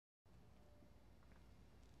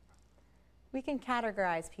We can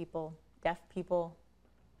categorize people, deaf people,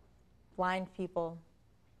 blind people,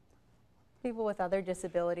 people with other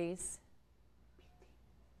disabilities.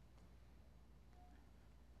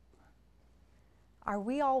 Are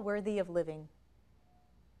we all worthy of living?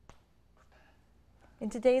 In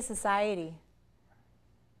today's society,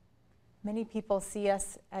 many people see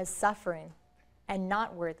us as suffering and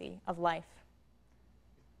not worthy of life.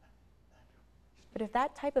 But if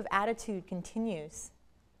that type of attitude continues,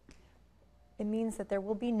 it means that there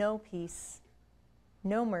will be no peace,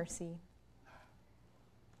 no mercy,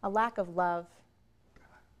 a lack of love.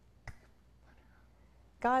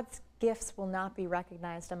 God's gifts will not be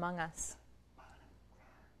recognized among us.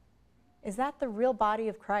 Is that the real body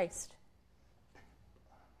of Christ?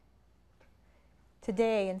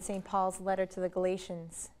 Today, in St. Paul's letter to the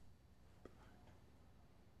Galatians,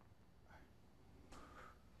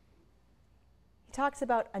 he talks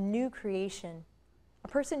about a new creation, a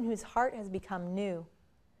person whose heart has become new.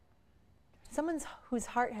 Someone whose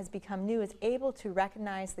heart has become new is able to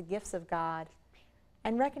recognize the gifts of God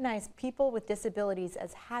and recognize people with disabilities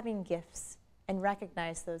as having gifts and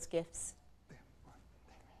recognize those gifts,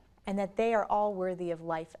 and that they are all worthy of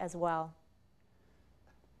life as well.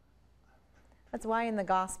 That's why in the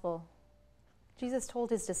gospel, Jesus told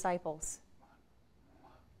his disciples,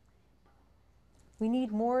 we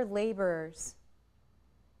need more laborers.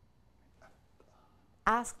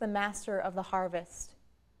 Ask the master of the harvest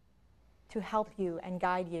to help you and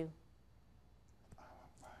guide you.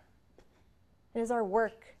 It is our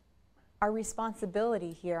work, our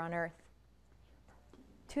responsibility here on earth,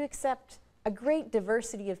 to accept a great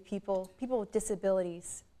diversity of people with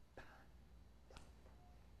disabilities,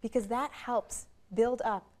 because that helps build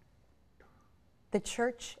up the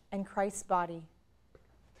church and Christ's body,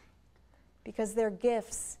 because their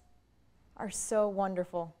gifts are so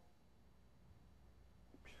wonderful.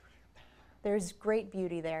 There's great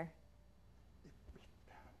beauty there.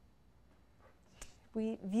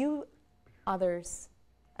 We view others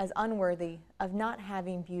as unworthy of not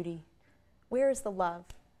having beauty. Where is the love?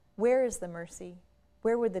 Where is the mercy?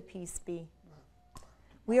 Where would the peace be?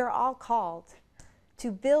 We are all called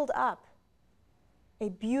to build up a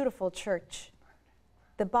beautiful church,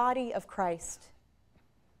 the body of Christ,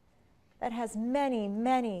 that has many,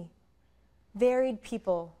 many varied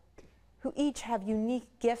people who each have unique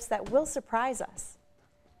gifts that will surprise us.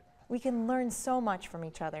 We can learn so much from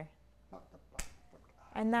each other.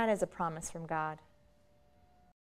 And that is a promise from God.